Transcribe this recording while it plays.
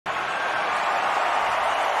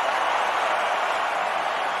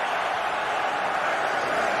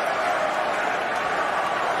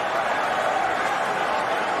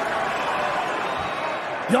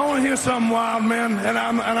Y'all want to hear something wild, man? And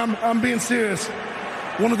I'm being serious.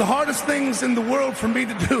 One of the hardest things in the world for me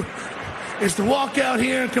to do is to walk out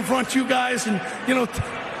here and confront you guys, and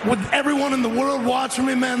with everyone in the world watching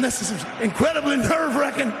me, man. This is incredibly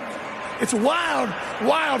nerve-wracking. It's a wild,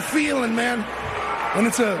 wild feeling, man, and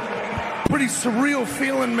it's a pretty surreal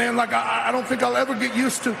feeling, man. Like I don't think I'll ever get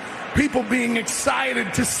used to people being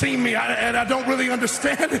excited to see me, and I don't really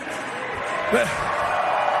understand it. But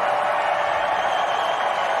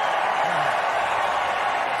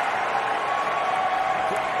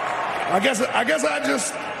I guess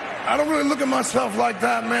I don't really look at myself like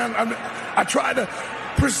that, man. I try to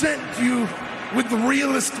present you with the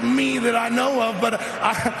realest me that I know of, but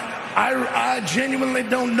I genuinely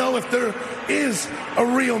don't know if there is a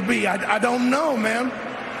real me. I don't know, man.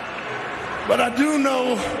 But I do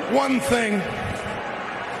know one thing.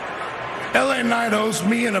 LA Knight owes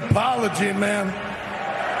me an apology, man.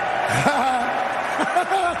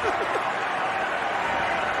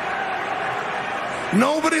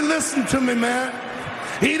 Nobody listened to me, man.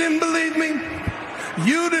 He didn't believe me.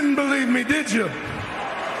 You didn't believe me, did you?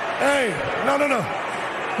 Hey, no.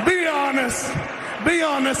 Be honest. Be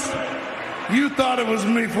honest. You thought it was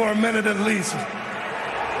me for a minute at least.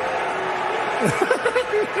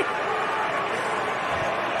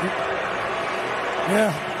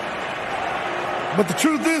 Yeah. But the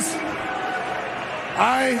truth is,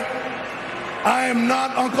 I am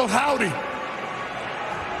not Uncle Howdy.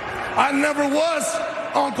 I never was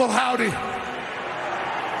Uncle Howdy.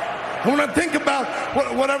 When I think about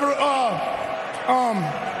whatever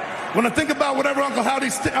Uncle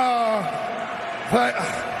Howdy's,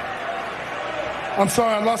 I'm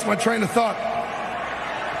sorry, I lost my train of thought.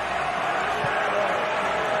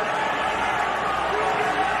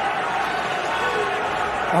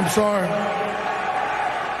 I'm sorry.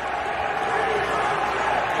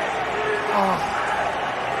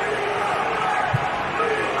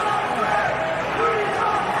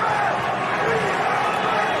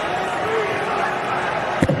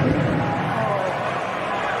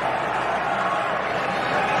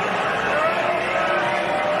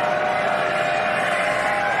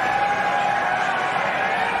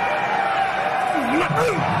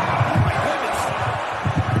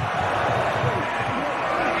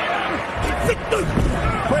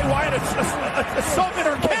 Bray Wyatt assaulted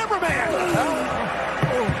our cameraman.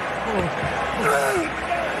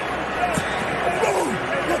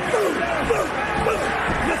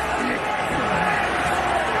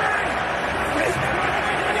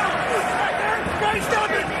 Bray,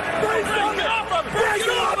 stop it! Bray, stop it! Bray,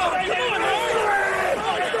 stop it! What are you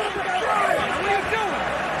doing?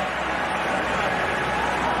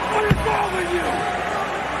 What is wrong with you?